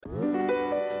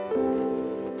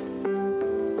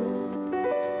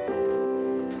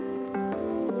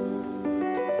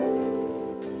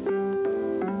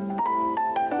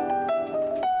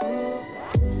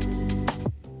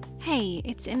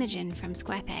Imogen from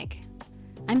SquarePeg.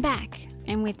 I'm back,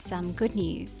 and with some good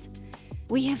news.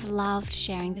 We have loved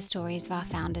sharing the stories of our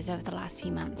founders over the last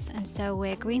few months, and so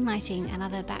we're greenlighting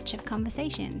another batch of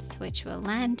conversations, which will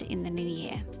land in the new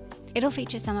year. It'll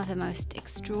feature some of the most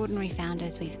extraordinary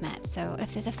founders we've met, so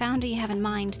if there's a founder you have in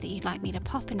mind that you'd like me to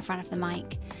pop in front of the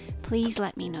mic, please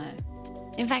let me know.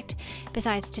 In fact,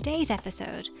 besides today's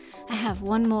episode, I have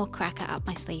one more cracker up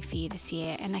my sleeve for you this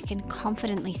year, and I can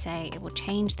confidently say it will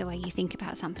change the way you think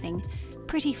about something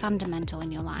pretty fundamental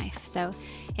in your life. So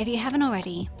if you haven't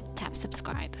already, tap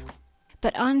subscribe.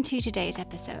 But on to today's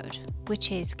episode,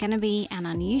 which is going to be an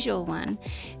unusual one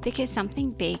because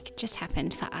something big just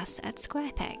happened for us at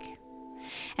SquarePeg.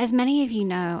 As many of you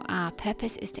know, our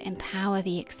purpose is to empower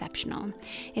the exceptional.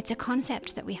 It's a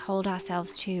concept that we hold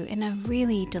ourselves to in a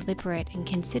really deliberate and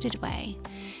considered way,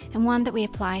 and one that we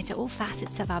apply to all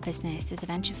facets of our business as a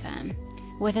venture firm,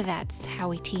 whether that's how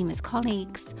we team as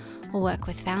colleagues, or work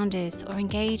with founders, or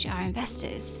engage our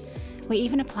investors. We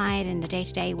even apply it in the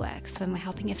day-to-day works when we're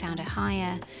helping a founder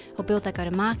hire, or build their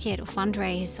go-to-market, or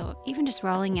fundraise, or even just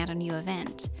rolling out a new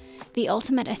event. The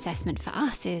ultimate assessment for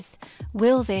us is,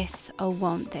 will this or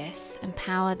won't this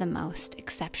empower the most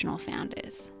exceptional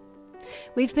founders?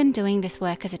 We've been doing this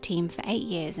work as a team for 8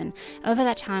 years, and over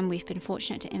that time we've been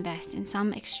fortunate to invest in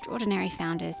some extraordinary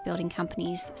founders building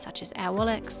companies such as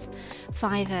Airwallex,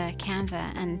 Fiverr,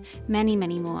 Canva, and many,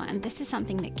 many more, and this is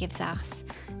something that gives us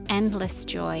endless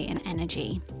joy and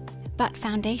energy. But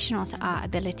foundational to our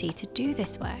ability to do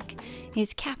this work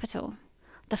is capital.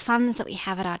 The funds that we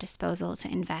have at our disposal to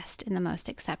invest in the most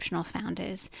exceptional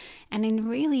founders. And in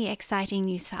really exciting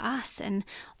news for us and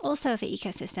also the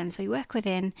ecosystems we work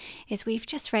within is we've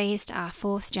just raised our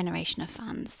 4th generation of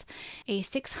funds, a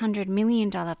 $600 million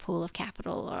pool of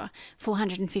capital, or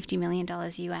 $450 million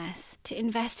US, to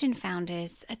invest in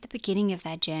founders at the beginning of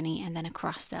their journey and then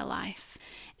across their life.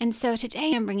 And so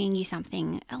today I'm bringing you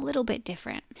something a little bit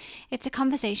different. It's a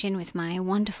conversation with my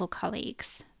wonderful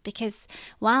colleagues. Because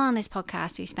while on this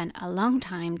podcast, we've spent a long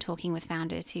time talking with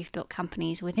founders who've built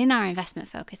companies within our investment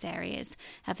focus areas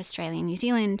of Australia and New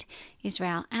Zealand,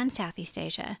 Israel, and Southeast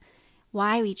Asia,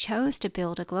 why we chose to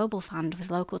build a global fund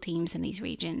with local teams in these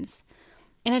regions.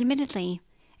 And admittedly,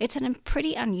 it's a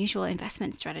pretty unusual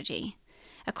investment strategy.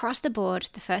 Across the board,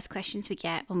 the first questions we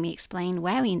get when we explain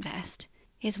where we invest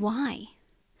is why?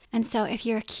 And so if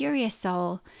you're a curious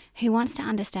soul who wants to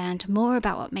understand more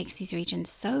about what makes these regions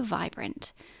so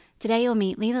vibrant, today you'll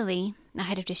meet Leela Lee, our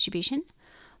head of distribution,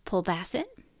 Paul Bassett,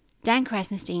 Dan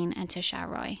Krasnostein, and Tushar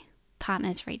Roy,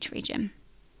 partners for each region.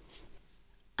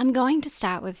 I'm going to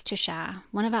start with Tushar,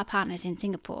 one of our partners in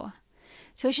Singapore.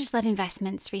 Tushar led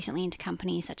investments recently into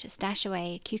companies such as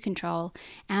Stashaway, Q-Control,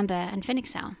 Amber, and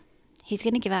Finexcel. He's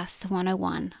going to give us the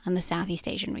 101 on the Southeast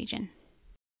Asian region.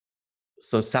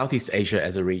 So Southeast Asia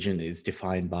as a region is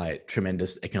defined by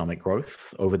tremendous economic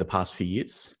growth over the past few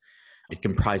years. It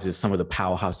comprises some of the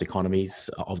powerhouse economies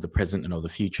of the present and of the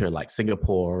future, like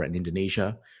Singapore and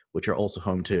Indonesia, which are also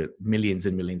home to millions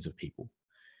and millions of people.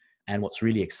 And what's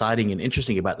really exciting and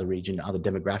interesting about the region are the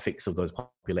demographics of those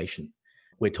population.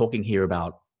 We're talking here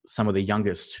about some of the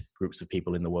youngest groups of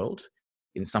people in the world.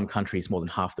 In some countries, more than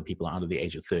half the people are under the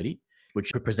age of 30,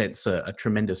 which represents a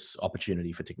tremendous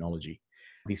opportunity for technology.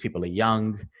 These people are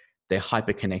young, they're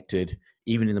hyper-connected.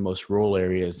 Even in the most rural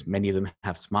areas, many of them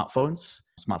have smartphones.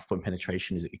 Smartphone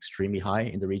penetration is extremely high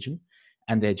in the region,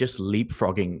 and they're just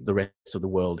leapfrogging the rest of the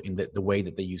world in the way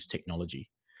that they use technology.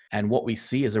 And what we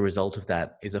see as a result of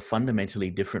that is a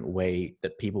fundamentally different way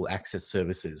that people access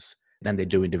services than they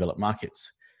do in developed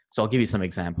markets. So I'll give you some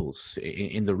examples.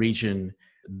 In the region,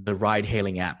 the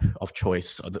ride-hailing app of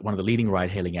choice, one of the leading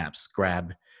ride-hailing apps,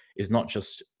 Grab, is not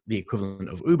just the equivalent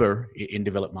of Uber in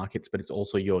developed markets, but it's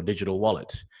also your digital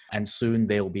wallet. And soon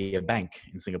there'll be a bank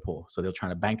in Singapore. So they're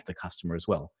trying to bank the customer as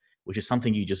well, which is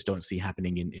something you just don't see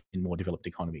happening in more developed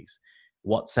economies.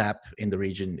 WhatsApp in the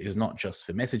region is not just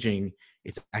for messaging.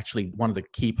 It's actually one of the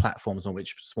key platforms on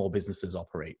which small businesses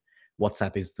operate.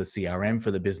 WhatsApp is the CRM for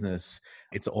the business.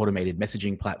 It's an automated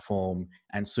messaging platform,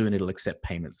 and soon it'll accept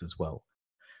payments as well.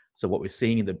 So what we're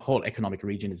seeing in the whole economic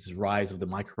region is this rise of the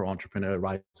micro-entrepreneur,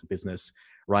 rise of business,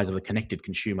 rise of the connected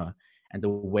consumer. And the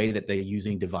way that they're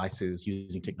using devices,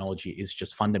 using technology is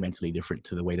just fundamentally different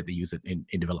to the way that they use it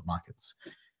in developed markets.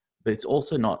 But it's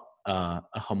also not a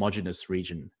homogenous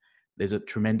region. There's a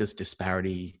tremendous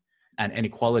disparity and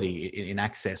inequality in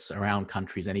access around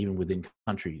countries and even within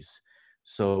countries.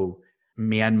 So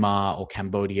Myanmar or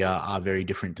Cambodia are very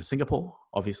different to Singapore,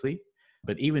 obviously.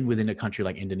 But even within a country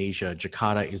like Indonesia,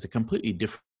 Jakarta is a completely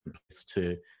different place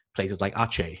to places like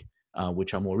Aceh,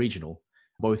 which are more regional.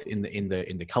 both in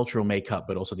the cultural makeup,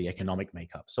 but also the economic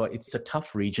makeup. So it's a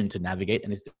tough region to navigate,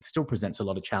 and it still presents a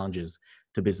lot of challenges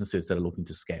to businesses that are looking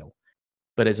to scale.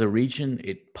 But as a region,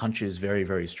 it punches very,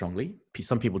 very strongly.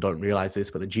 Some people don't realize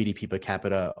this, but the GDP per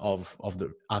capita of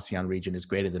the ASEAN region is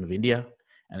greater than of India,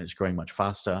 and it's growing much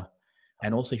faster.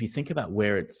 And also, if you think about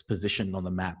where it's positioned on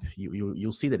the map,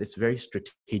 you'll see that it's very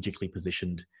strategically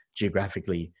positioned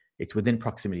geographically. It's within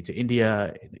proximity to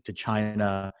India, to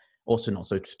China, also not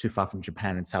so too far from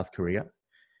Japan and South Korea.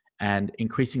 And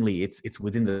increasingly, it's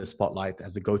within the spotlight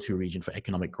as a go-to region for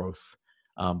economic growth,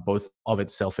 both of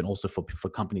itself and also for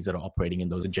companies that are operating in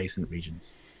those adjacent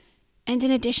regions. And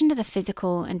in addition to the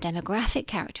physical and demographic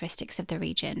characteristics of the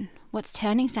region, what's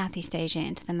turning Southeast Asia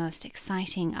into the most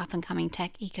exciting up-and-coming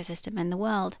tech ecosystem in the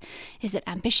world is that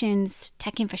ambitions,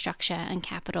 tech infrastructure, and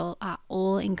capital are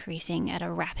all increasing at a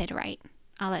rapid rate.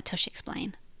 I'll let Tush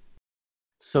explain.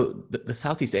 So the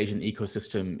Southeast Asian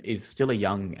ecosystem is still a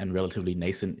young and relatively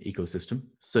nascent ecosystem.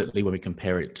 Certainly when we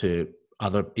compare it to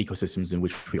other ecosystems in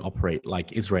which we operate,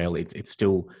 like Israel, it's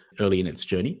still early in its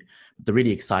journey. The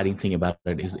really exciting thing about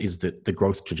it is the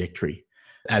growth trajectory.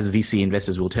 As VC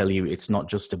investors will tell you, it's not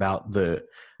just about the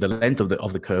length of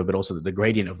the curve, but also the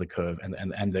gradient of the curve.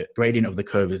 And the gradient of the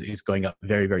curve is going up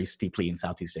very, very steeply in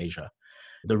Southeast Asia.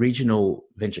 The regional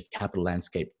venture capital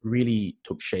landscape really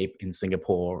took shape in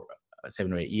Singapore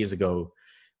 7 or 8 years ago,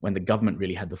 when the government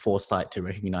really had the foresight to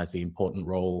recognize the important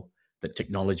role that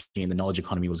technology and the knowledge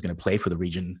economy was going to play for the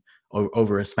region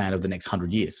over a span of the next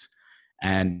 100 years.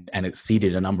 And it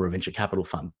seeded a number of venture capital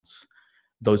funds.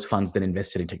 Those funds then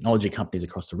invested in technology companies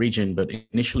across the region, but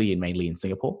initially and mainly in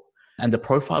Singapore. And the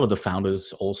profile of the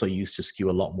founders also used to skew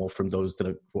a lot more from those that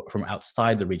are from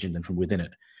outside the region than from within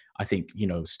it. I think,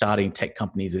 starting tech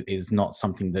companies is not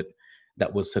something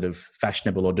that was sort of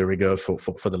fashionable or de rigueur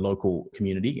for the local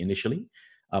community initially.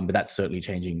 But that's certainly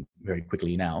changing very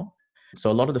quickly now. So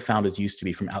a lot of the founders used to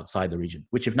be from outside the region,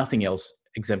 which, if nothing else,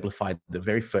 exemplified the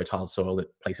very fertile soil that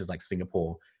places like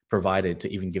Singapore provided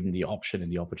to even give them the option and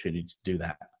the opportunity to do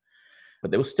that.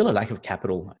 But there was still a lack of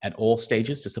capital at all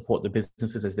stages to support the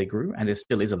businesses as they grew, and there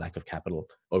still is a lack of capital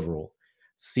overall.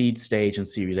 Seed stage and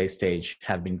Series A stage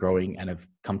have been growing and have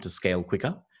come to scale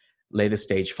quicker. Later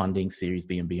stage funding, Series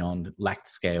B and beyond, lacked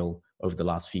scale over the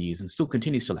last few years and still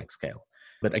continues to lack scale.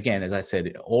 But again, as I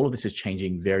said, all of this is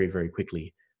changing very, very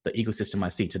quickly. The ecosystem I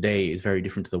see today is very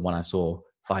different to the one I saw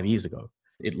 5 years ago.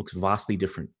 It looks vastly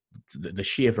different. The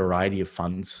sheer variety of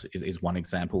funds is one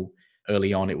example.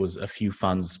 Early on, it was a few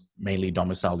funds mainly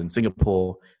domiciled in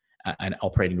Singapore and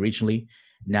operating regionally.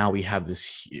 Now we have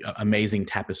this amazing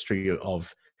tapestry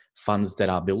of funds that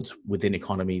are built within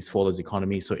economies for those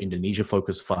economies. So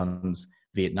Indonesia-focused funds,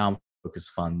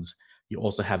 Vietnam-focused funds. You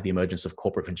also have the emergence of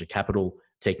corporate venture capital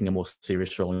taking a more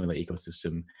serious role in the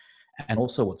ecosystem. And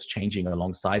also what's changing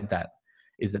alongside that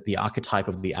is that the archetype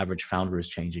of the average founder is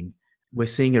changing. We're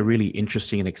seeing a really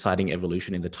interesting and exciting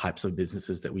evolution in the types of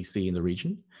businesses that we see in the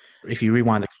region. If you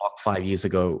rewind the clock 5 years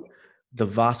ago, the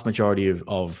vast majority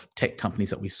of tech companies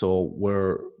that we saw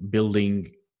were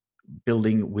building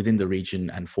within the region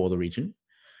and for the region.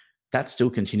 That still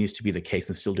continues to be the case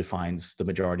and still defines the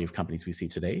majority of companies we see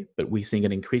today. But we're seeing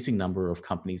an increasing number of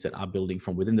companies that are building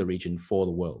from within the region for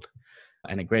the world.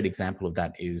 And a great example of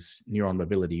that is Neuron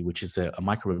Mobility, which is a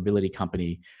micromobility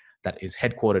company that is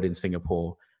headquartered in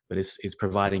Singapore, but is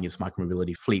providing its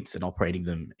micromobility fleets and operating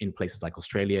them in places like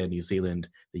Australia, New Zealand,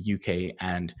 the UK,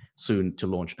 and soon to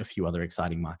launch a few other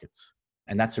exciting markets.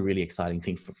 And that's a really exciting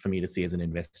thing for me to see as an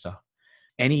investor.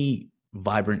 Any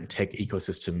vibrant tech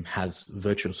ecosystem has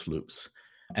virtuous loops.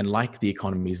 And like the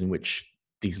economies in which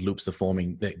these loops are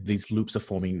forming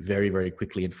very, very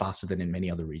quickly and faster than in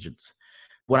many other regions.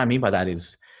 What I mean by that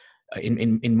is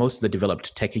in most of the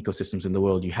developed tech ecosystems in the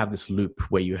world, you have this loop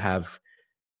where you have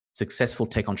successful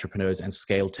tech entrepreneurs and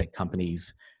scale tech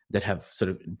companies that have sort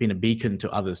of been a beacon to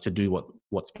others to do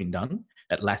what's been done.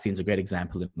 Atlassian's a great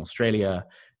example in Australia.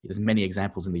 There's many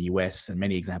examples in the US and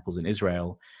many examples in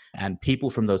Israel. And people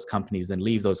from those companies then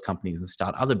leave those companies and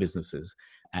start other businesses.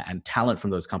 And talent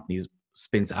from those companies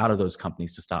spins out of those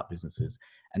companies to start businesses.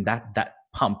 And that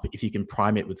pump, if you can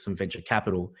prime it with some venture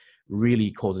capital,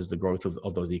 really causes the growth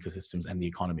of those ecosystems and the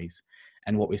economies.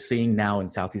 And what we're seeing now in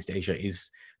Southeast Asia is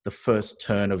the first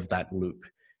turn of that loop,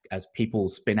 as people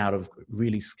spin out of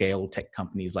really scaled tech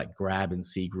companies like Grab and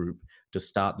C Group to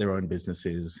start their own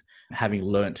businesses, having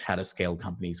learned how to scale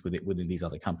companies within these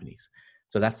other companies.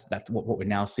 So that's what we're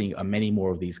now seeing are many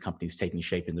more of these companies taking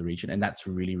shape in the region. And that's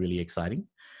really, really exciting.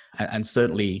 And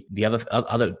certainly the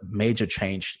other major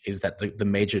change is that the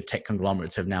major tech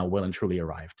conglomerates have now well and truly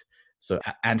arrived. So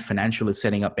Ant Financial is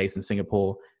setting up base in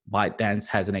Singapore. ByteDance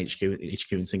has an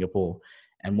HQ in Singapore.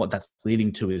 And what that's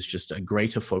leading to is just a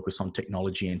greater focus on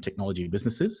technology and technology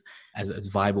businesses as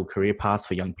viable career paths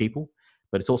for young people.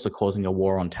 But it's also causing a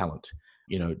war on talent.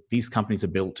 These companies are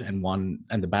built and won,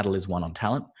 and the battle is won on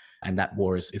talent. And that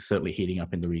war is certainly heating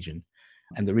up in the region.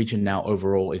 And the region now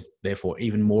overall is therefore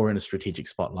even more in a strategic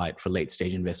spotlight for late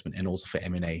stage investment and also for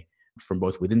M&A from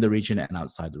both within the region and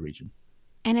outside the region.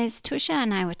 And as Tusha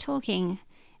and I were talking,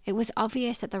 it was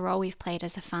obvious that the role we've played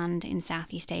as a fund in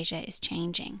Southeast Asia is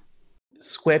changing.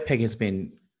 Square Peg has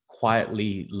been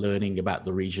quietly learning about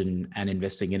the region and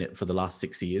investing in it for the last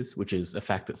 6 years, which is a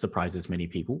fact that surprises many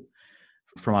people.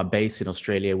 From our base in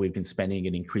Australia, we've been spending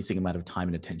an increasing amount of time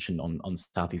and attention on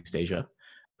Southeast Asia.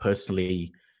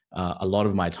 Personally, a lot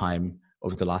of my time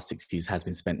over the last 6 years has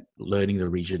been spent learning the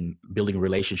region, building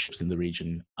relationships in the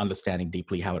region, understanding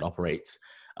deeply how it operates,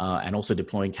 and also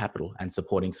deploying capital and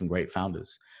supporting some great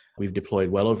founders. We've deployed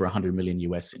well over 100 million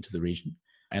US into the region.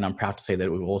 And I'm proud to say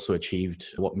that we've also achieved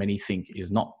what many think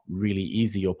is not really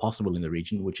easy or possible in the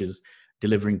region, which is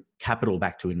delivering capital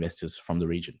back to investors from the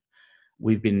region.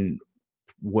 We've been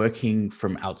working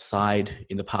from outside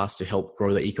in the past to help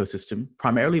grow the ecosystem,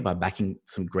 primarily by backing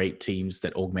some great teams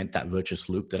that augment that virtuous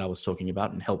loop that I was talking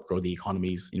about and help grow the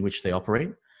economies in which they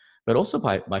operate, but also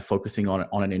by focusing on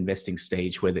an investing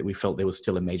stage where we felt there was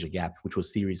still a major gap, which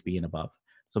was Series B and above.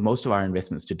 So most of our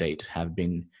investments to date have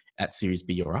been at Series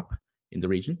B or up in the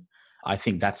region. I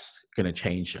think that's going to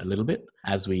change a little bit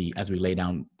as we lay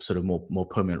down sort of more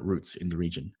permanent roots in the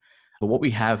region. But what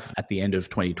we have at the end of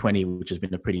 2020, which has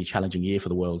been a pretty challenging year for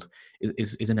the world,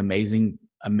 is an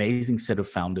amazing set of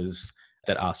founders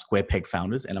that are Square Peg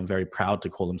founders, and I'm very proud to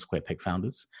call them Square Peg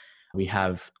founders. We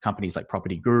have companies like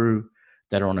Property Guru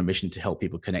that are on a mission to help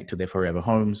people connect to their forever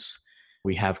homes.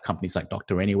 We have companies like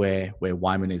Dr. Anywhere, where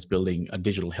Wyman is building a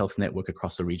digital health network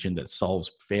across the region that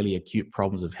solves fairly acute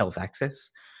problems of health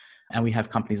access. And we have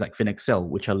companies like FinExcel,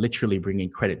 which are literally bringing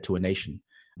credit to a nation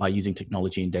by using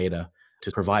technology and data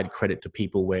to provide credit to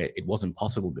people where it wasn't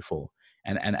possible before.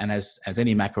 And as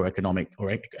any macroeconomic or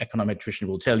econometrician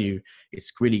will tell you,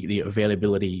 it's really the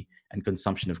availability and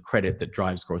consumption of credit that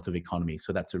drives growth of economy.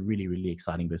 So that's a really, really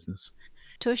exciting business.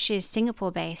 Tush is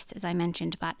Singapore-based, as I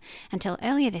mentioned, but until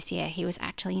earlier this year, he was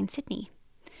actually in Sydney.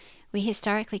 We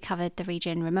historically covered the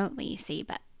region remotely, you see,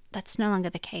 but that's no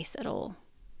longer the case at all.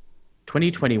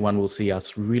 2021 will see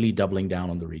us really doubling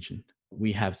down on the region.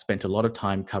 We have spent a lot of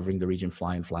time covering the region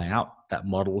fly in, fly out. That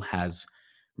model has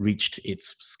reached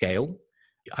its scale.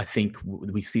 I think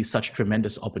we see such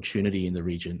tremendous opportunity in the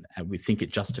region, and we think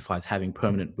it justifies having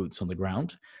permanent boots on the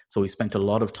ground. So we spent a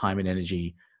lot of time and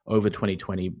energy over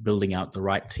 2020 building out the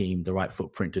right team, the right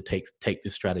footprint to take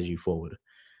this strategy forward.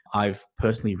 I've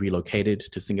personally relocated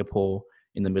to Singapore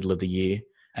in the middle of the year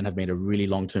and have made a really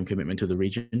long-term commitment to the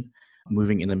region.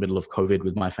 Moving in the middle of COVID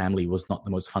with my family was not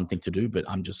the most fun thing to do, but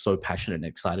I'm just so passionate and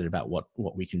excited about what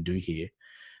we can do here.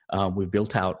 We've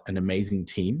built out an amazing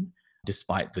team,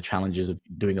 despite the challenges of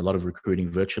doing a lot of recruiting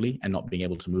virtually and not being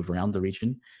able to move around the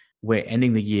region. We're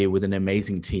ending the year with an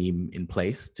amazing team in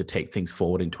place to take things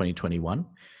forward in 2021.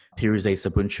 Piruze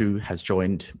Sabunchu has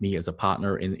joined me as a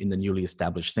partner in the newly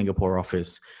established Singapore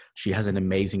office. She has an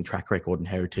amazing track record and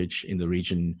heritage in the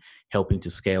region, helping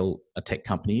to scale a tech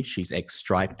company. She's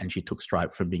ex-Stripe, and she took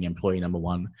Stripe from being employee number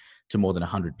one to more than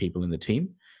 100 people in the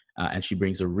team. And she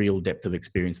brings a real depth of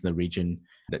experience in the region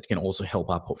that can also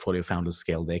help our portfolio founders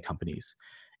scale their companies.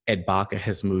 Ed Barker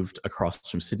has moved across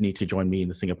from Sydney to join me in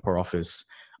the Singapore office.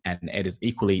 And Ed is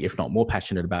equally, if not more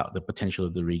passionate about the potential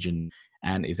of the region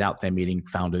and is out there meeting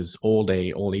founders all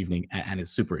day, all evening, and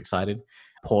is super excited.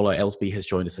 Paula Ellsby has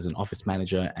joined us as an office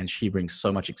manager, and she brings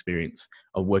so much experience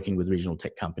of working with regional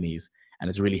tech companies and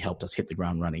has really helped us hit the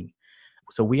ground running.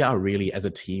 So we are really, as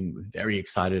a team, very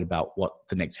excited about what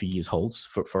the next few years holds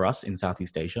for us in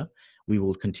Southeast Asia. We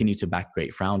will continue to back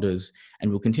great founders, and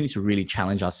we'll continue to really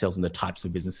challenge ourselves in the types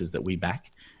of businesses that we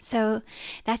back. So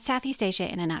that's Southeast Asia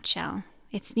in a nutshell.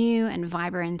 It's new and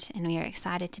vibrant, and we are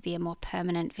excited to be a more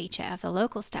permanent feature of the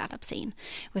local startup scene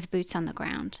with boots on the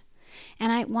ground.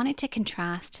 And I wanted to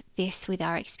contrast this with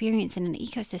our experience in an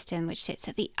ecosystem which sits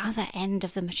at the other end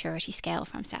of the maturity scale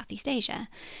from Southeast Asia,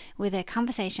 with a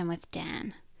conversation with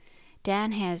Dan.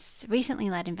 Dan has recently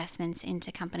led investments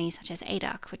into companies such as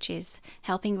ADOC, which is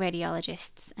helping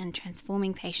radiologists and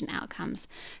transforming patient outcomes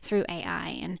through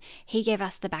AI, and he gave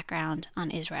us the background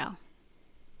on Israel.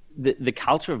 The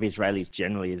culture of Israelis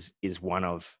generally is one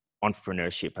of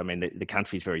entrepreneurship. I mean, the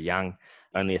country is very young,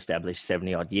 only established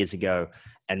 70 odd years ago,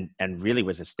 and really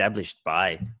was established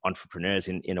by entrepreneurs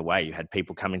in a way. You had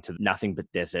people coming to nothing but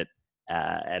desert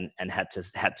and had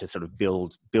to sort of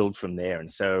build from there. And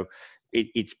so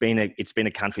it's been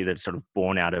a country that's sort of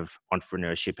born out of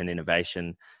entrepreneurship and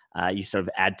innovation. You sort of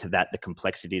add to that the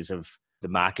complexities of the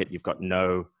market. You've got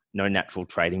no natural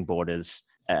trading borders,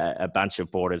 a bunch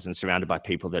of borders, and surrounded by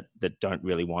people that don't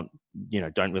really want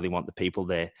the people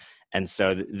there. And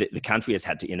so the country has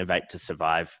had to innovate to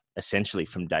survive essentially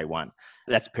from day one.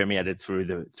 That's permeated through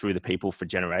the people for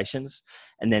generations.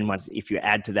 And then if you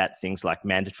add to that things like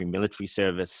mandatory military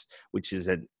service, which is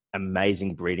an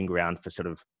amazing breeding ground for sort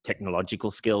of technological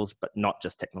skills, but not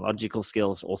just technological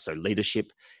skills, also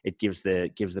leadership. It gives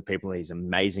the people these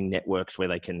amazing networks where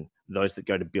those that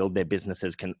go to build their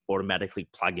businesses can automatically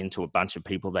plug into a bunch of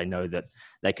people they know that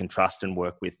they can trust and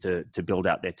work with to build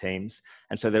out their teams.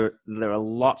 And so there are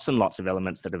lots and lots of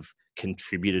elements that have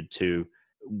contributed to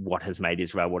what has made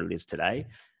Israel what it is today.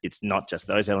 It's not just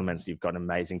those elements. You've got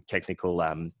amazing technical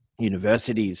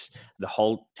universities. The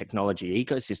whole technology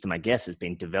ecosystem, I guess, has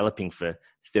been developing for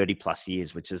 30 plus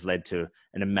years, which has led to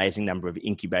an amazing number of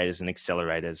incubators and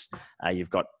accelerators. You've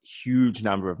got huge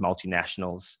number of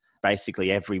multinationals.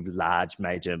 Basically, every large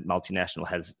major multinational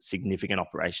has significant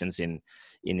operations in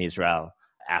Israel.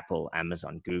 Apple,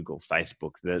 Amazon, Google,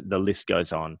 Facebook, the list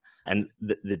goes on. And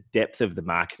the depth of the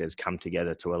market has come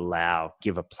together to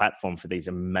give a platform for these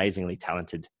amazingly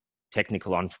talented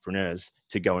technical entrepreneurs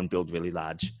to go and build really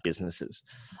large businesses.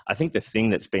 I think the thing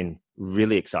that's been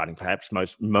really exciting, perhaps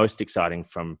most exciting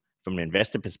from an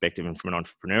investor perspective and from an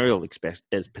entrepreneurial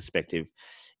perspective,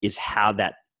 is how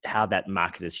that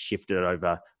market has shifted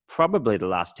over probably the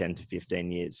last 10 to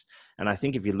 15 years. And I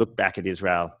think if you look back at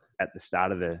Israel at the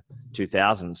start of the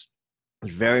 2000s, it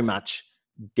was very much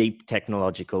deep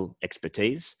technological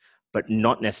expertise, but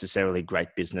not necessarily great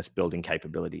business building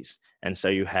capabilities. And so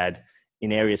you had,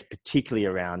 in areas particularly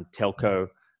around telco,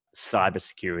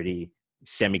 cybersecurity,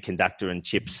 semiconductor and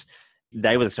chips,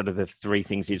 they were sort of the three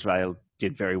things Israel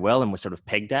did very well and were sort of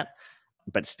pegged at.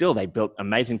 But still, they built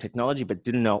amazing technology, but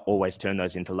didn't always turn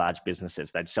those into large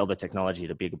businesses. They'd sell the technology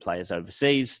to bigger players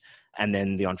overseas, and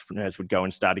then the entrepreneurs would go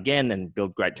and start again and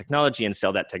build great technology and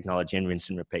sell that technology and rinse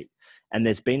and repeat. And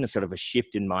there's been a sort of a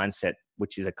shift in mindset,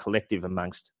 which is a collective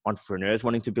amongst entrepreneurs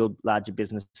wanting to build larger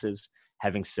businesses,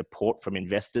 having support from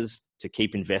investors to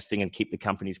keep investing and keep the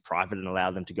companies private and allow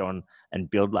them to go on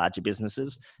and build larger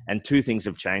businesses. And two things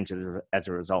have changed as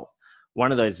a result.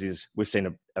 One of those is we've seen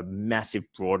a massive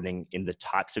broadening in the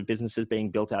types of businesses being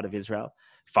built out of Israel.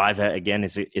 Fiverr, again,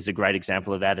 is a great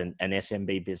example of that, an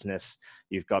SMB business.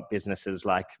 You've got businesses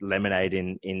like Lemonade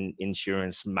in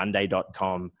insurance,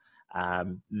 Monday.com.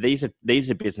 These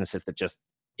are businesses that just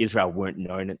Israel weren't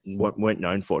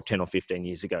known for 10 or 15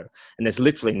 years ago. And there's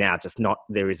literally now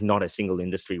there is not a single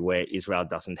industry where Israel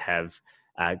doesn't have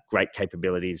great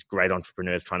capabilities, great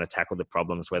entrepreneurs trying to tackle the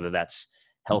problems, whether that's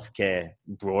healthcare,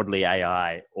 broadly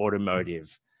AI,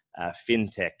 automotive,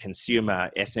 fintech, consumer,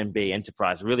 SMB,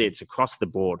 enterprise. Really, it's across the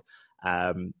board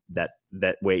that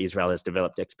where Israel has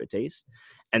developed expertise.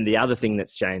 And the other thing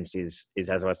that's changed is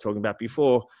as I was talking about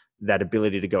before, that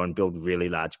ability to go and build really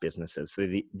large businesses. So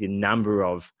the number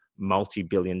of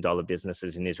multi-billion-dollar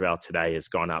businesses in Israel today has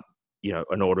gone up,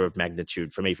 an order of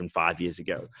magnitude from even 5 years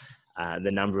ago. The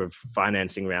number of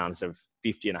financing rounds of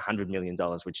 $50 and $100 million,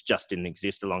 which just didn't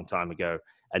exist a long time ago,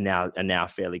 are now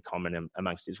fairly common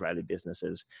amongst Israeli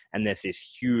businesses. And there's this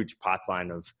huge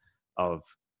pipeline of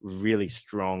really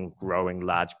strong, growing,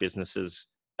 large businesses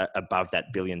above that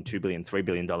 $1 billion, $2 billion, $3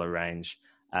 billion range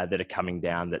that are coming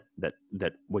down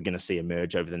that we're going to see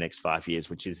emerge over the next 5 years,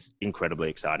 which is incredibly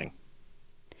exciting.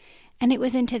 And it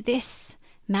was into this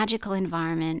magical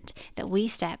environment that we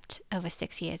stepped over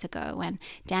 6 years ago when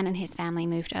Dan and his family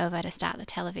moved over to start the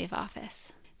Tel Aviv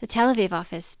office. The Tel Aviv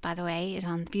office, by the way, is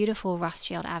on beautiful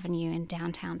Rothschild Avenue in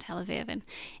downtown Tel Aviv. And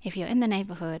if you're in the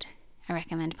neighborhood, I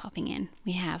recommend popping in.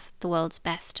 We have the world's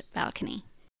best balcony.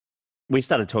 We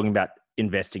started talking about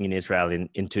investing in Israel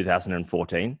in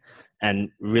 2014. And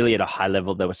really at a high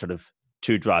level, there were sort of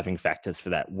two driving factors for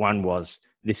that. One was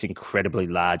this incredibly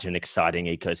large and exciting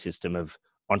ecosystem of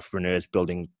entrepreneurs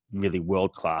building really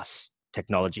world-class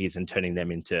technologies and turning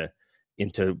them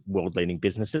into world-leading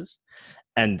businesses.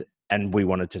 And we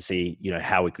wanted to see,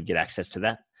 how we could get access to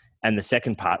that. And the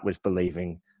second part was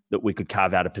believing that we could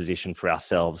carve out a position for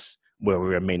ourselves where we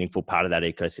were a meaningful part of that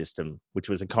ecosystem, which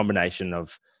was a combination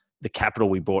of the capital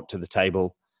we brought to the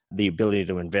table, the ability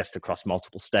to invest across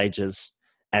multiple stages,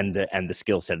 and the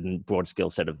skill set and broad skill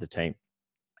set of the team.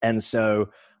 And so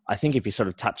I think if you sort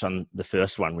of touch on the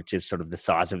first one, which is sort of the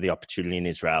size of the opportunity in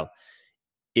Israel,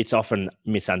 it's often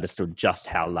misunderstood just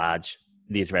how large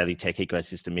the Israeli tech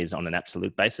ecosystem is on an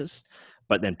absolute basis,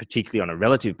 but then particularly on a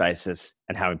relative basis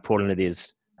and how important it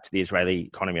is to the Israeli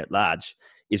economy at large.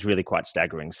 is really quite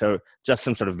staggering. So just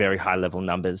some sort of very high level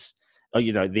numbers.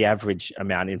 The average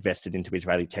amount invested into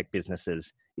Israeli tech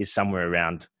businesses is somewhere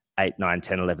around 8, 9,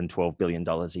 10, 11, 12 billion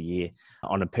dollars a year.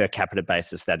 On a per capita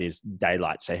basis, that is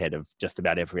daylights ahead of just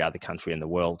about every other country in the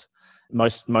world.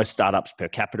 Most startups per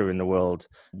capita in the world,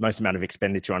 most amount of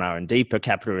expenditure on R&D per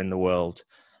capita in the world.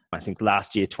 I think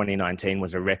last year, 2019,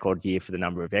 was a record year for the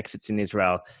number of exits in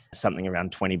Israel, something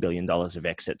around $20 billion of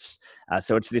exits.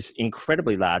 So it's this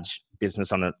incredibly large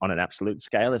business on an absolute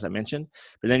scale, as I mentioned.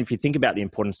 But then if you think about the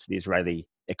importance to the Israeli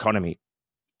economy,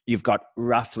 you've got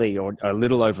roughly or a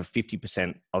little over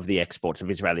 50% of the exports, of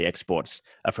Israeli exports,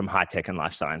 are from high tech and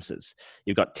life sciences.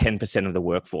 You've got 10% of the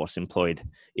workforce employed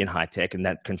in high tech, and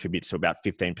that contributes to about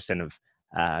 15% of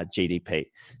GDP.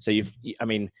 So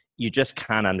you just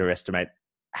can't underestimate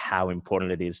how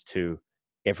important it is to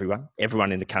everyone.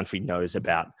 Everyone in the country knows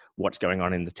about what's going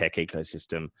on in the tech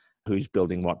ecosystem, who's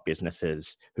building what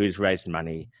businesses, who's raised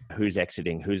money, who's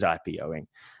exiting, who's IPOing.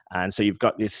 And so you've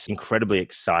got this incredibly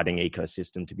exciting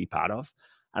ecosystem to be part of.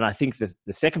 And I think the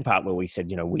second part where we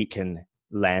said, we can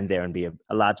land there and be a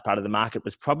large part of the market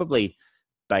was probably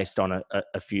based on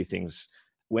a few things.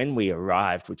 When we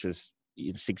arrived, which was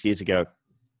 6 years ago,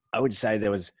 I would say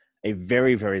there was a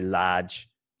very, very large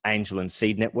angel and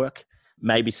seed network,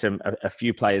 maybe a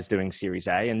few players doing Series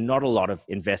A, and not a lot of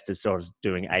investors sort of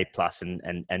doing A+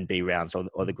 and B rounds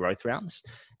or the growth rounds.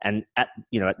 And at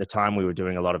the time we were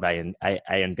doing a lot of A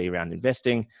and B round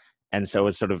investing. And so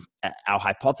it's sort of our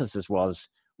hypothesis was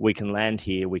we can land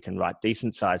here, we can write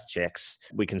decent sized checks,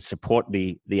 we can support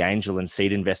the angel and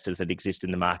seed investors that exist in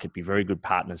the market, be very good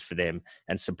partners for them,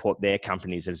 and support their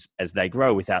companies as they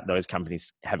grow without those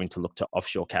companies having to look to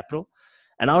offshore capital.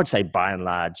 And I would say, by and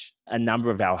large, a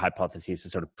number of our hypotheses are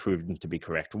sort of proven to be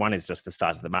correct. One is just the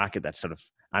size of the market. That's sort of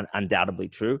undoubtedly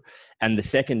true. And the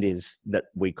second is that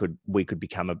we could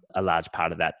become a large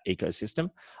part of that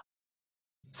ecosystem.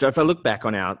 So if I look back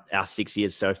on our 6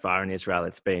 years so far in Israel,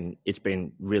 it's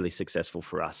been really successful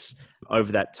for us.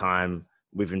 Over that time,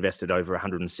 we've invested over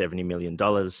 $170 million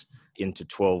into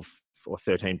 12 or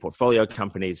 13 portfolio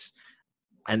companies.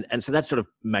 And so that sort of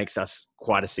makes us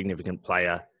quite a significant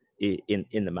player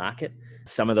in the market.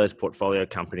 Some of those portfolio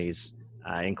companies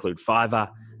include Fiverr,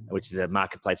 which is a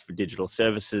marketplace for digital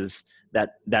services.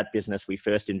 That business we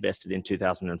first invested in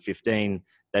 2015.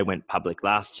 They went public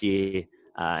last year,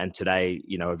 and today,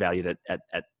 are valued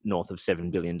at north of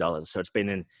 $7 billion. So it's been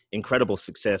an incredible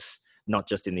success, not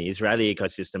just in the Israeli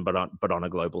ecosystem, but on a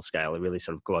global scale, a really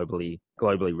sort of globally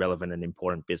relevant and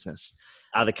important business.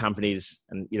 Other companies,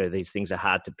 and these things are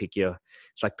hard to pick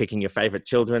it's like picking your favorite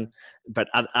children, but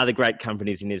other great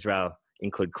companies in Israel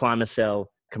include Climacell,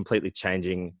 completely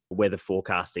changing weather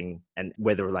forecasting and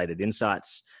weather-related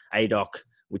insights. ADOC,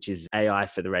 which is AI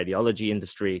for the radiology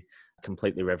industry,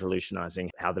 completely revolutionizing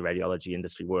how the radiology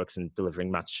industry works and delivering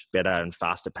much better and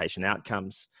faster patient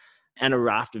outcomes. And a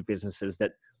raft of businesses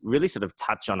that really sort of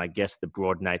touch on, I guess, the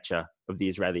broad nature of the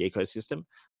Israeli ecosystem.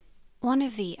 One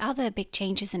of the other big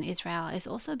changes in Israel is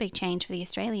also a big change for the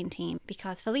Australian team,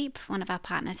 because Philippe, one of our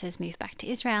partners, has moved back to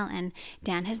Israel and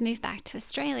Dan has moved back to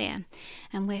Australia.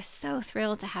 And we're so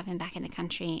thrilled to have him back in the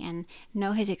country and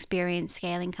know his experience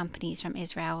scaling companies from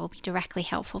Israel will be directly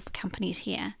helpful for companies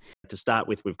here. To start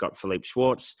with, we've got Philippe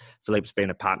Schwartz. Philippe's been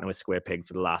a partner with Square Peg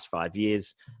for the last 5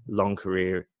 years, long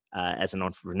career as an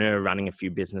entrepreneur, running a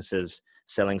few businesses,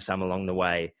 selling some along the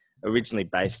way. Originally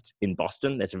based in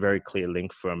Boston, there's a very clear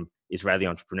link from Israeli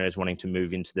entrepreneurs wanting to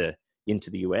move into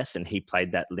the US, and he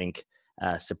played that link,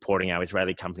 supporting our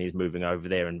Israeli companies moving over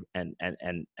there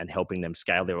and helping them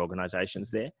scale their organizations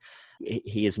there.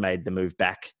 He has made the move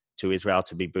back to Israel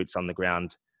to be boots on the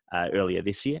ground earlier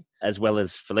this year. As well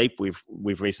as Philippe,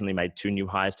 we've recently made 2 new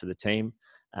hires to the team.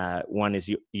 One is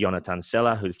Jonathan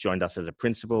Seller, who's joined us as a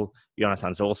principal.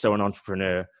 Jonathan's also an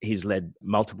entrepreneur. He's led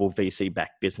multiple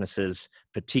VC-backed businesses,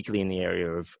 particularly in the area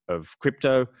of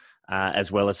crypto,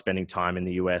 as well as spending time in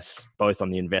the US, both on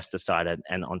the investor side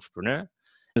and entrepreneur.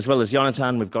 As well as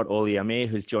Jonathan, we've got Orly Amir,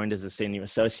 who's joined as a senior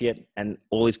associate, and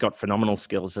Orly's got phenomenal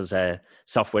skills as a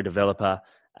software developer.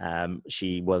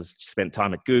 She spent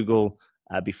time at Google,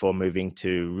 before moving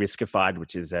to Riskified,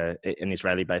 which is an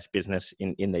Israeli-based business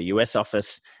in the US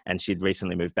office. And she'd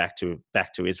recently moved back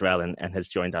to Israel and has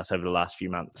joined us over the last few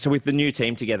months. So with the new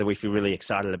team together, we feel really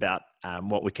excited about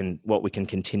what we can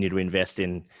continue to invest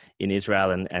in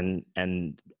Israel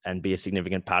and be a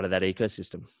significant part of that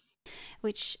ecosystem.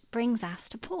 Which brings us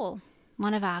to Paul,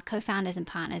 one of our co-founders and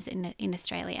partners in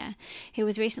Australia, who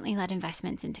has recently led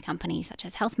investments into companies such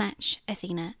as HealthMatch,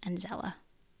 Athena, and Zeller.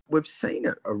 we've seen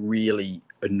a really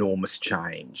enormous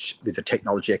change with the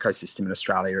technology ecosystem in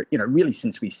Australia, really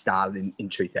since we started in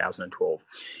 2012.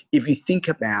 If you think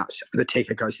about the tech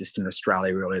ecosystem in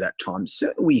Australia earlier that time,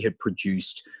 certainly we had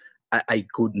produced a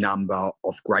good number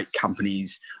of great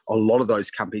companies. A lot of those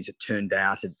companies, it turned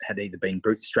out, had either been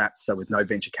bootstrapped, so with no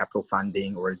venture capital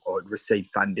funding, or had received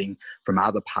funding from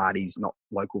other parties, not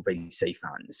local VC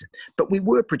funds. But we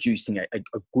were producing a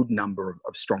good number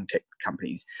of strong tech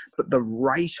companies. But the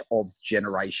rate of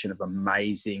generation of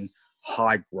amazing,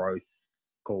 high growth,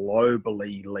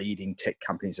 globally leading tech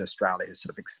companies in Australia has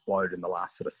sort of exploded in the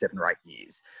last sort of 7 or 8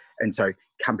 years. And so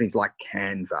companies like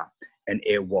Canva and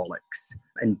Airwallex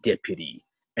and Deputy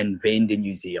and Vend in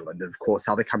New Zealand, and of course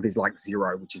other companies like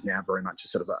Xero, which is now very much a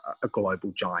sort of a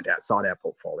global giant outside our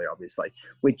portfolio, obviously.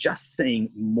 We're just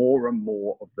seeing more and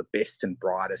more of the best and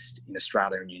brightest in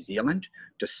Australia and New Zealand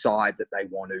decide that they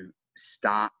want to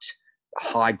start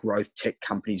high growth tech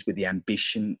companies with the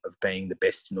ambition of being the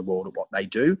best in the world at what they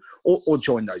do, or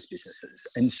join those businesses.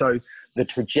 And so the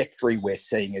trajectory we're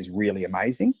seeing is really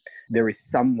amazing. There is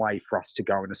some way for us to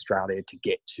go in Australia to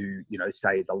get to,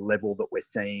 say the level that we're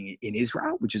seeing in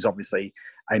Israel, which is obviously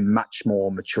a much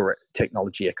more mature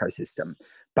technology ecosystem.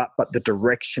 But the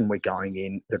direction we're going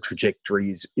in, the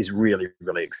trajectory is really,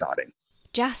 really exciting.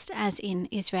 Just as in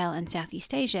Israel and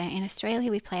Southeast Asia, in Australia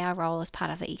we play our role as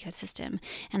part of the ecosystem.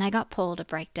 And I got Paul to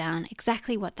break down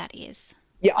exactly what that is.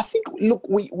 Yeah, I think, look,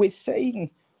 we're seeing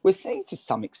to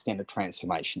some extent a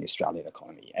transformation in the Australian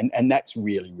economy. And that's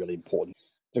really, really important.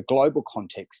 The global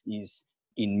context is,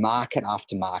 in market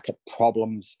after market,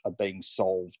 problems are being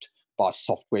solved by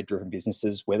software-driven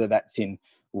businesses, whether that's in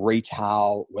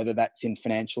retail, whether that's in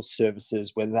financial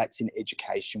services, whether that's in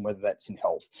education, whether that's in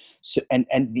health. So, and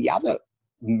the other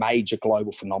major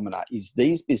global phenomena is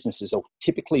these businesses are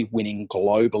typically winning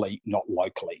globally, not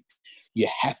locally. You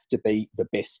have to be the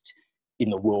best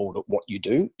in the world at what you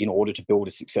do in order to build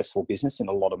a successful business in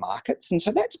a lot of markets. And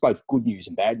so that's both good news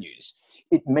and bad news.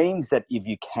 It means that if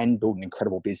you can build an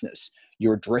incredible business,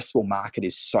 your addressable market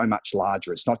is so much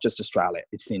larger. It's not just Australia,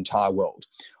 it's the entire world.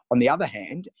 On the other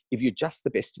hand, if you're just the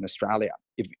best in Australia,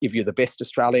 if you're the best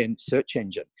Australian search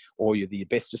engine, or you're the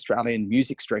best Australian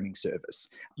music streaming service,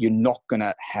 you're not going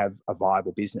to have a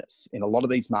viable business. In a lot of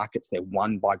these markets, they're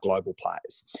won by global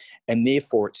players. And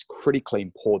therefore, it's critically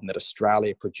important that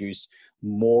Australia produce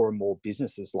more and more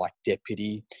businesses like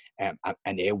Deputy and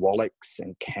Airwallex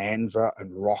and Canva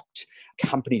and Rocked,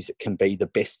 companies that can be the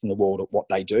best in the world at what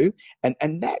they do.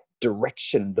 And that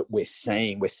direction that we're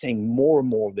seeing more and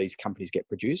more of these companies get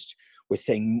produced. We're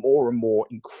seeing more and more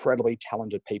incredibly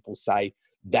talented people say,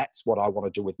 that's what I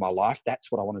want to do with my life.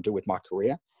 That's what I want to do with my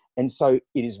career. And so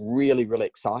it is really, really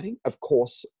exciting. Of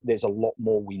course, there's a lot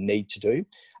more we need to do.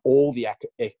 All the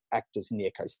actors in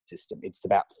the ecosystem. It's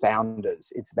about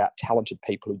founders. It's about talented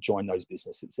people who join those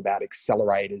businesses. It's about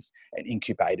accelerators and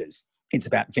incubators. It's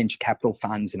about venture capital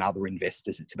funds and other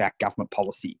investors. It's about government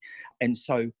policy. And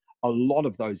so a lot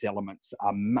of those elements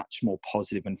are much more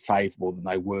positive and favourable than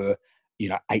they were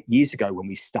 8 years ago when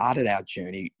we started our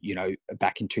journey,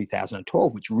 back in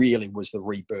 2012, which really was the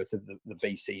rebirth of the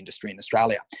VC industry in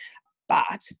Australia.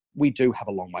 But we do have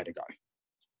a long way to go.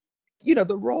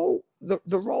 The role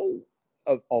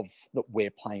of that we're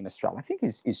playing in Australia, I think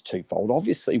is twofold.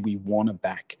 Obviously, we want to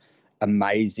back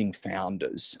amazing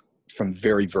founders from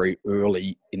very, very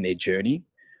early in their journey.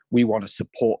 We want to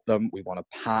support them. We want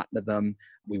to partner them.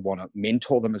 We want to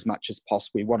mentor them as much as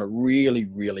possible. We want to really,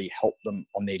 really help them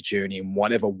on their journey in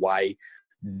whatever way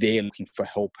they're looking for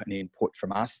help and input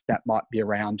from us. That might be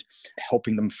around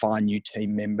helping them find new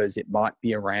team members. It might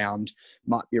be around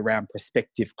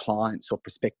prospective clients or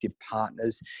prospective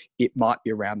partners. It might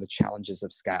be around the challenges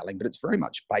of scaling, but it's very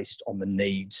much based on the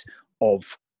needs of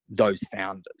those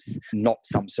founders, not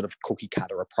some sort of cookie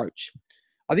cutter approach.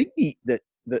 I think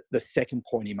the second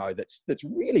point, Imo, that's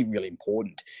really, really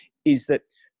important is that,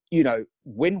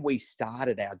 when we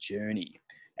started our journey,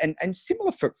 and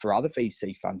similar for other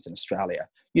VC funds in Australia,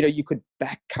 you could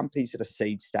back companies at a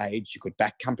seed stage, you could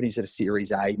back companies at a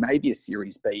Series A, maybe a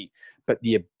Series B, but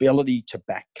the ability to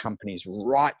back companies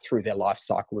right through their life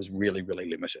cycle was really, really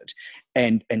limited.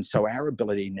 And so our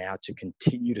ability now to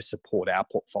continue to support our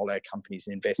portfolio companies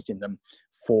and invest in them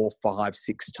 4, 5,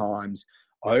 6 times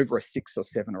over a 6 or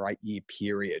 7 or 8 year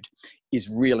period is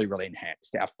really, really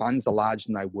enhanced. Our funds are larger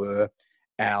than they were.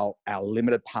 Our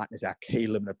limited partners, our key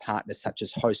limited partners such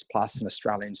as Hostplus and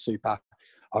Australian Super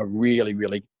are really,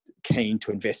 really keen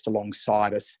to invest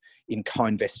alongside us in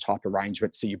co-invest type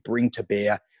arrangements. So you bring to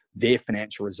bear their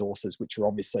financial resources, which are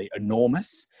obviously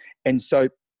enormous. And so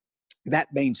that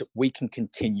means that we can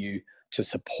continue to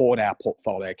support our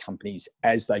portfolio companies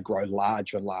as they grow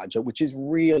larger and larger, which is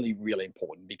really, really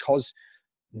important because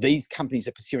these companies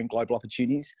are pursuing global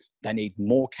opportunities. They need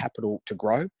more capital to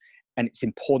grow. And it's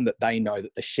important that they know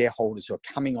that the shareholders who are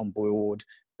coming on board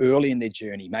early in their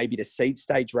journey, maybe the seed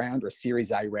stage round or a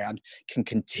Series A round, can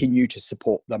continue to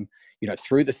support them,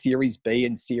 through the Series B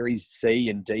and Series C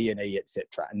and D and E,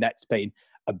 etc. And that's been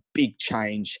a big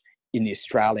change in the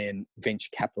Australian venture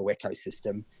capital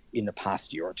ecosystem in the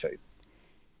past year or two.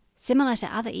 Similar to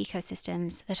other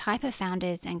ecosystems, the type of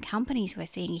founders and companies we're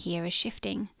seeing here is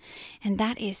shifting, and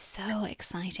that is so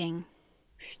exciting.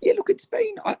 Yeah, look, it's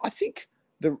been, I think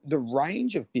the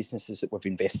range of businesses that we've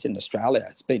invested in Australia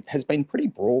has been pretty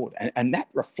broad, and that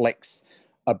reflects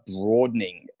a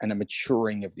broadening and a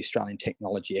maturing of the Australian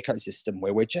technology ecosystem,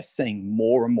 where we're just seeing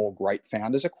more and more great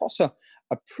founders across a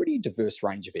pretty diverse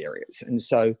range of areas. And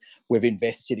so we've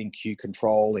invested in Q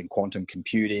Control, in quantum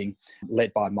computing,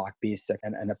 led by Mike Bierce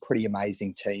and a pretty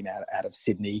amazing team out of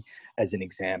Sydney, as an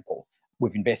example.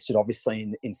 We've invested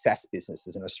obviously in SaaS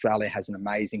businesses, and Australia has an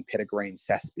amazing pedigree in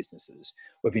SaaS businesses.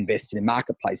 We've invested in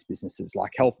marketplace businesses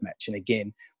like HealthMatch. And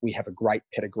again, we have a great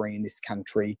pedigree in this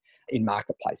country in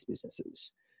marketplace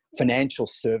businesses. Financial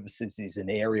services is an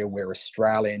area where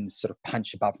Australians sort of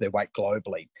punch above their weight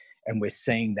globally. And we're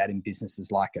seeing that in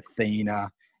businesses like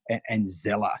Athena and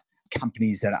Zeller,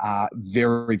 companies that are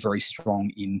very, very strong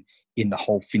in the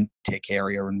whole fintech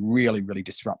area and really, really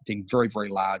disrupting very, very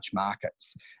large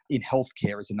markets. In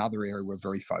healthcare is another area we're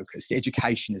very focused.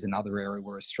 Education is another area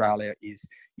where Australia is,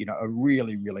 a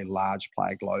really, really large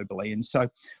player globally. And so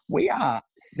we are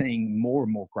seeing more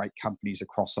and more great companies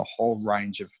across a whole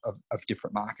range of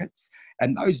different markets.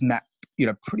 And those map,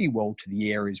 pretty well to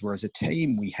the areas where as a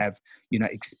team we have,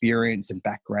 experience and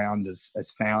background as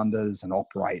founders and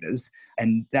operators.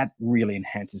 And that really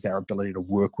enhances our ability to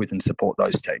work with and support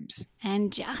those teams.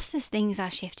 And just as things are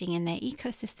shifting in their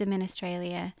ecosystem in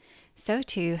Australia, so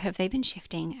too have they been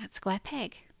shifting at Square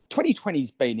Peg. 2020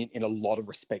 has been, in a lot of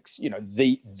respects,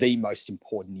 the most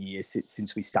important year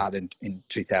since we started in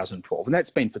 2012. And that's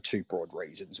been for two broad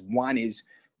reasons. One is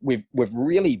we've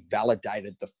really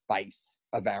validated the faith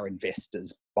of our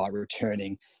investors by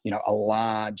returning, a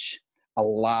large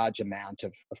amount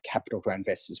of capital to our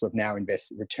investors. We've now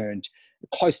returned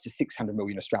close to 600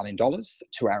 million Australian dollars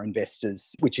to our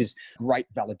investors, which is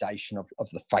great validation of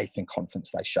the faith and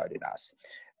confidence they showed in us.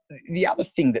 The other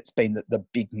thing that's been the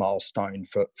big milestone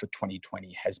for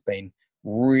 2020 has been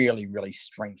really, really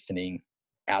strengthening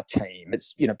our team.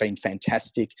 It's been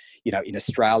fantastic, in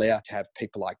Australia to have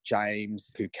people like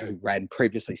James, who ran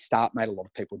previously Startmate. A lot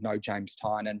of people know James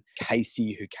Tynan.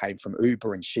 Casey, who came from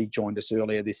Uber, and she joined us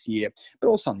earlier this year. But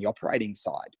also on the operating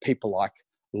side, people like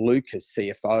Luke as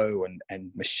CFO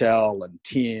and Michelle and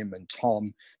Tim and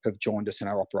Tom have joined us in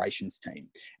our operations team.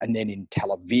 And then in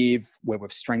Tel Aviv, where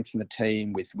we've strengthened the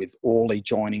team with Orly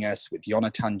joining us, with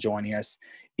Jonathan joining us.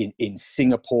 In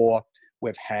Singapore,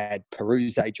 we've had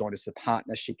Peruse join us as a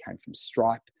partner. She came from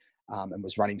Stripe and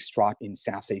was running Stripe in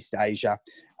Southeast Asia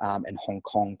and Hong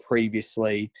Kong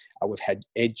previously. We've had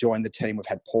Ed join the team. We've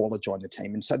had Paula join the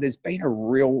team. And so there's been a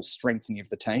real strengthening of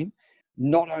the team.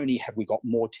 Not only have we got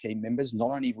more team members,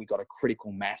 not only have we got a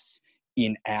critical mass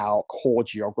in our core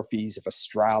geographies of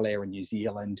Australia and New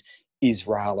Zealand,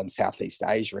 Israel and Southeast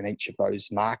Asia in each of those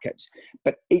markets,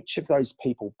 but each of those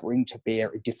people bring to bear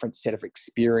a different set of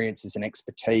experiences and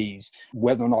expertise,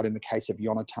 whether or not in the case of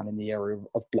Jonathan in the area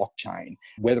of blockchain,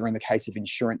 whether in the case of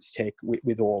insurance tech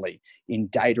with Orly, in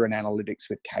data and analytics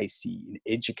with Casey,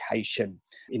 in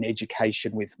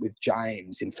education with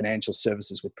James, in financial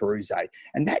services with Peruse.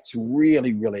 And that's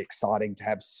really, really exciting to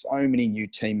have so many new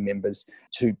team members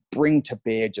to bring to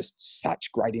bear just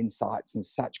such great insights and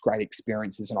such great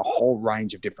experiences in a whole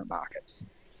range of different markets.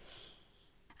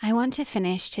 I want to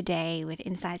finish today with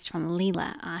insights from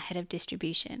Leela, our head of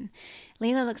distribution.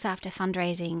 Leela looks after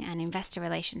fundraising and investor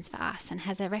relations for us and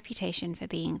has a reputation for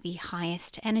being the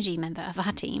highest energy member of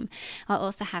our team, while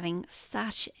also having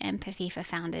such empathy for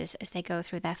founders as they go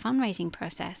through their fundraising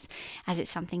process, as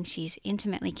it's something she's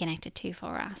intimately connected to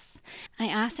for us. I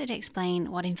asked her to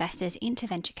explain what investors into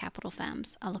venture capital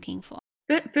firms are looking for.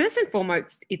 First and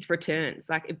foremost, it's returns.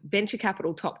 Like venture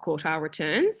capital top quartile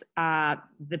returns are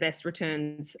the best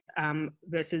returns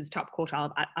versus top quartile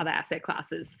of other asset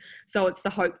classes. So it's the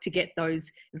hope to get those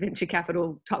venture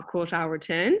capital top quartile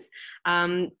returns,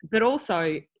 but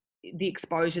also the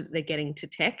exposure that they're getting to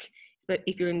tech. But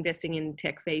if you're investing in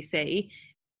tech VC,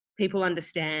 people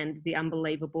understand the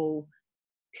unbelievable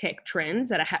tech trends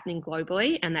that are happening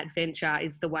globally, and that venture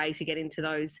is the way to get into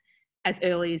those as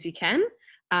early as you can.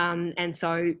 And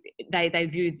so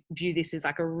they view this as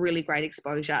like a really great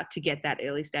exposure to get that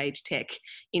early stage tech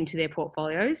into their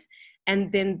portfolios.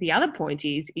 And then the other point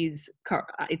is it's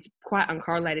quite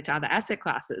uncorrelated to other asset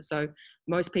classes. So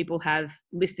most people have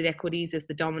listed equities as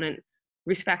the dominant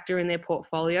risk factor in their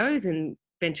portfolios, and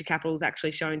venture capital is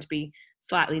actually shown to be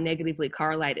slightly negatively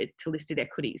correlated to listed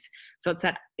equities. So it's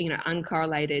that,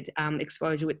 uncorrelated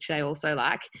exposure, which they also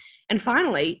like. And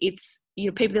finally, it's,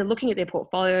 people that are looking at their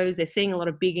portfolios, they're seeing a lot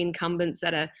of big incumbents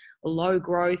that are low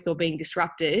growth or being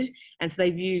disrupted. And so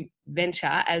they view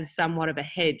venture as somewhat of a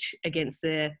hedge against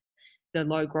the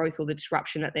low growth or the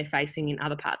disruption that they're facing in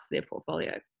other parts of their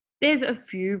portfolio. There's a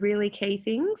few really key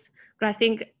things, but I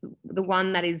think the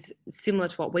one that is similar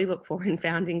to what we look for in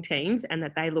founding teams and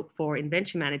that they look for in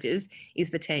venture managers is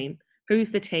the team.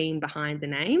 Who's the team behind the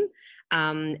name?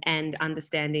 And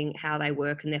understanding how they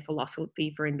work and their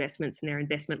philosophy for investments and their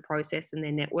investment process and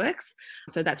their networks.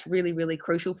 So that's really, really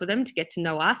crucial for them to get to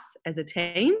know us as a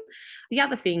team. The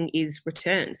other thing is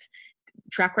returns,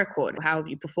 track record. How have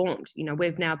you performed?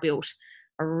 We've now built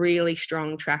a really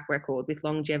strong track record with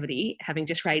longevity, having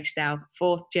just raised our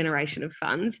 4th generation of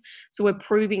funds. So we're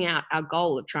proving out our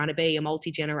goal of trying to be a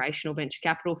multi-generational venture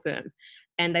capital firm.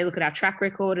 And they look at our track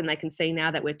record and they can see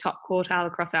now that we're top quartile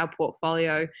across our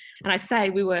portfolio. And I'd say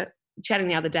we were chatting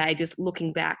the other day, just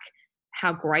looking back,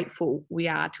 how grateful we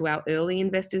are to our early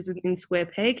investors in Square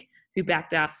Peg who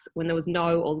backed us when there was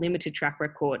no or limited track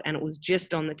record, and it was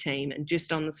just on the team and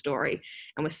just on the story.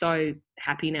 And we're so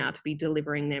happy now to be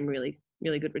delivering them really,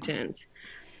 really good returns.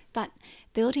 But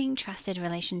building trusted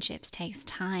relationships takes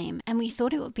time, and we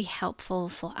thought it would be helpful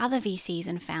for other VCs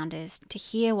and founders to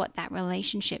hear what that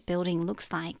relationship building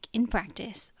looks like in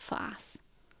practice for us.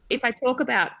 If I talk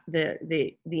about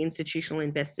the institutional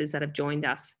investors that have joined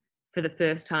us for the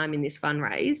first time in this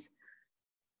fundraise,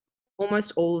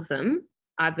 almost all of them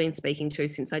I've been speaking to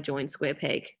since I joined Square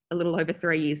Peg a little over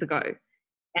 3 years ago.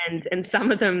 And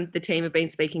some of them the team have been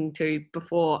speaking to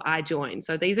before I joined.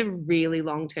 So these are really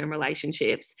long-term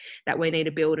relationships that we need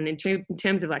to build. And in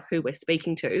terms of like who we're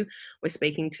speaking to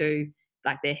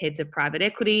like their heads of private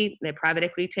equity, their private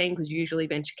equity team, because usually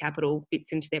venture capital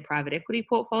fits into their private equity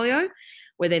portfolio.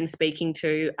 We're then speaking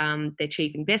to their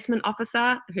chief investment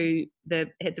officer, who the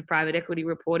heads of private equity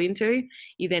report into.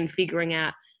 You're then figuring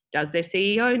out, does their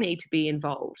CEO need to be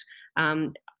involved?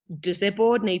 Does their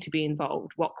board need to be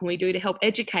involved? What can we do to help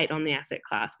educate on the asset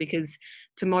class? Because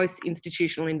to most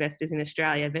institutional investors in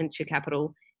Australia, venture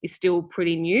capital is still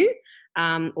pretty new,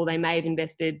 or they may have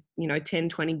invested 10,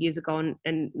 20 years ago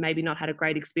and maybe not had a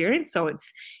great experience. So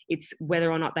it's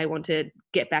whether or not they want to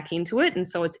get back into it. And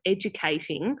so it's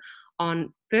educating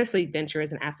on, firstly, venture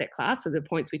as an asset class. So the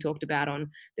points we talked about on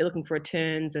they're looking for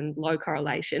returns and low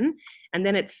correlation. And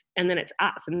then it's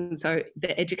us. And so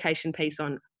the education piece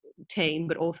on team,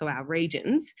 but also our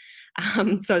regions.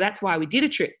 So that's why we did a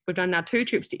trip. We've done now 2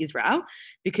 trips to Israel,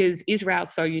 because Israel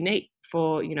is so unique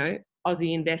for,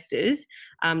 Aussie investors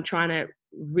trying to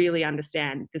really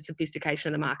understand the sophistication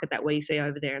of the market that we see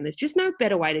over there. And there's just no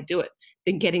better way to do it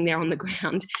than getting there on the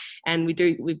ground. And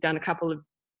we've done a couple of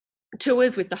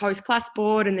tours with the Host Plus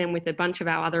board and then with a bunch of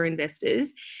our other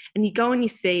investors. And you go and you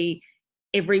see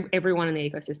everyone in the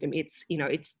ecosystem. It's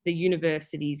the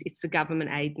universities, it's the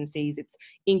government agencies, it's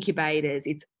incubators,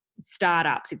 it's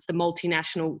startups, it's the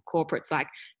multinational corporates like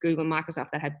Google and Microsoft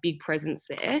that have big presence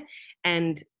there.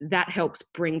 And that helps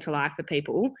bring to life for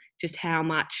people just how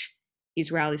much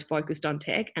Israel is focused on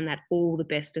tech, and that all the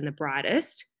best and the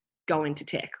brightest go into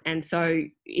tech. And so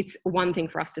it's one thing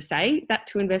for us to say that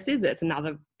to investors, that's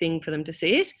another thing for them to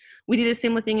see it. We did a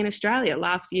similar thing in Australia.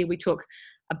 Last year, we took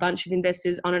a bunch of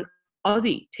investors on an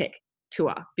Aussie tech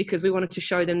tour because we wanted to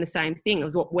show them the same thing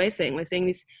as what we're seeing. We're seeing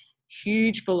this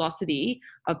huge velocity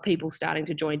of people starting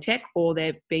to join tech, or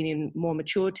they've been in more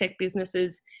mature tech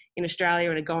businesses in Australia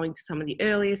and are going to some of the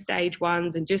earlier stage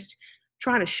ones, and just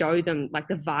trying to show them like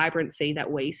the vibrancy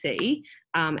that we see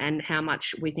and how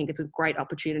much we think it's a great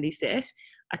opportunity set.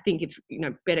 I think it's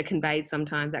better conveyed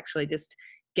sometimes actually just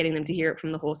getting them to hear it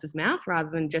from the horse's mouth rather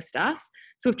than just us.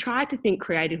 So we've tried to think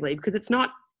creatively because it's not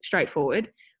straightforward.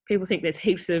 People think there's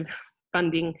heaps of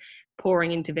funding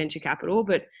pouring into venture capital,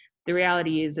 but the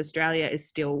reality is Australia is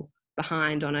still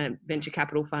behind on a venture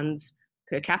capital funds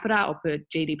per capita or per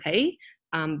GDP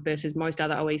versus most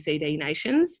other OECD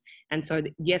nations. And so,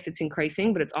 yes, it's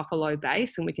increasing, but it's off a low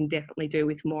base, and we can definitely do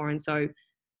with more. And so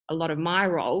a lot of my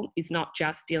role is not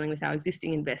just dealing with our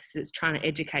existing investors, it's trying to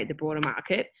educate the broader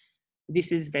market.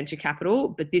 This is venture capital,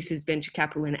 but this is venture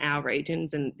capital in our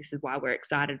regions, and this is why we're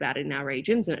excited about it in our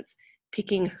regions. And it's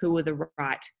picking who are the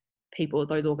right people at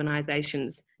those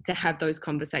organisations to have those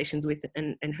conversations with,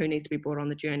 and who needs to be brought on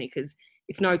the journey, because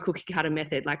it's no cookie cutter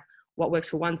method. Like what works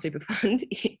for one super fund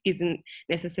isn't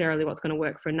necessarily what's going to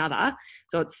work for another.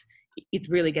 So it's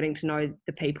really getting to know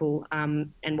the people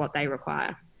and what they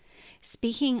require.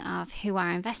 Speaking of who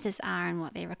our investors are and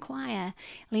what they require,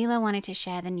 Leela wanted to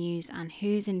share the news on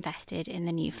who's invested in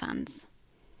the new funds.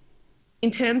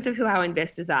 In terms of who our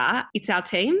investors are, it's our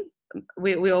team.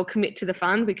 We all commit to the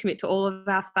fund. We commit to all of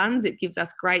our funds. It gives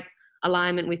us great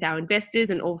alignment with our investors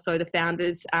and also the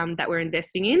founders that we're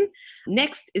investing in.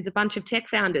 Next is a bunch of tech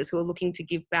founders who are looking to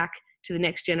give back to the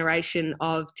next generation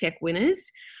of tech winners.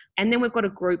 And then we've got a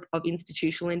group of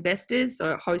institutional investors.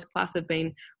 So Hostplus have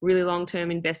been really long-term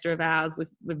investor of ours.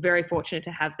 We're very fortunate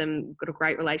to have them. We've got a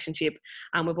great relationship.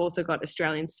 We've also got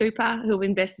Australian Super who have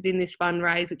invested in this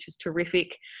fundraise, which is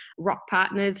terrific. Rock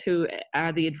Partners, who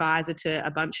are the advisor to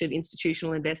a bunch of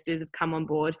institutional investors, have come on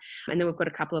board. And then we've got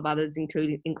a couple of others,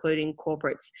 including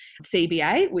corporates.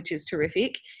 CBA, which is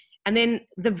terrific. And then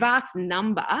the vast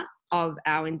number of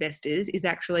our investors is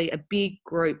actually a big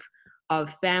group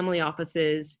of family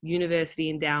offices, university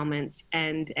endowments,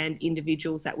 and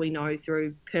individuals that we know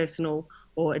through personal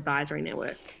or advisory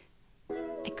networks.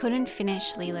 I couldn't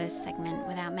finish Leela's segment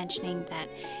without mentioning that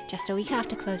just a week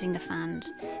after closing the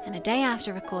fund and a day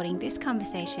after recording this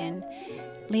conversation,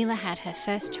 Leela had her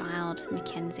first child,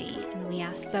 Mackenzie, and we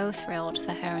are so thrilled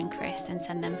for her and Chris and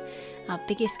send them our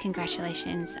biggest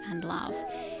congratulations and love.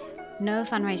 No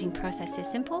fundraising process is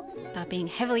simple, but being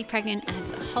heavily pregnant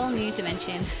adds a whole new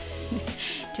dimension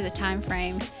to the time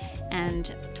frame,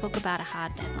 and talk about a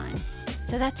hard deadline.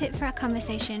 So that's it for our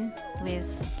conversation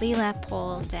with Leela,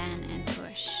 Paul, Dan and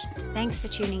Tush. Thanks for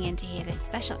tuning in to hear this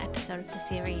special episode of the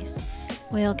series.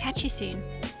 We'll catch you soon.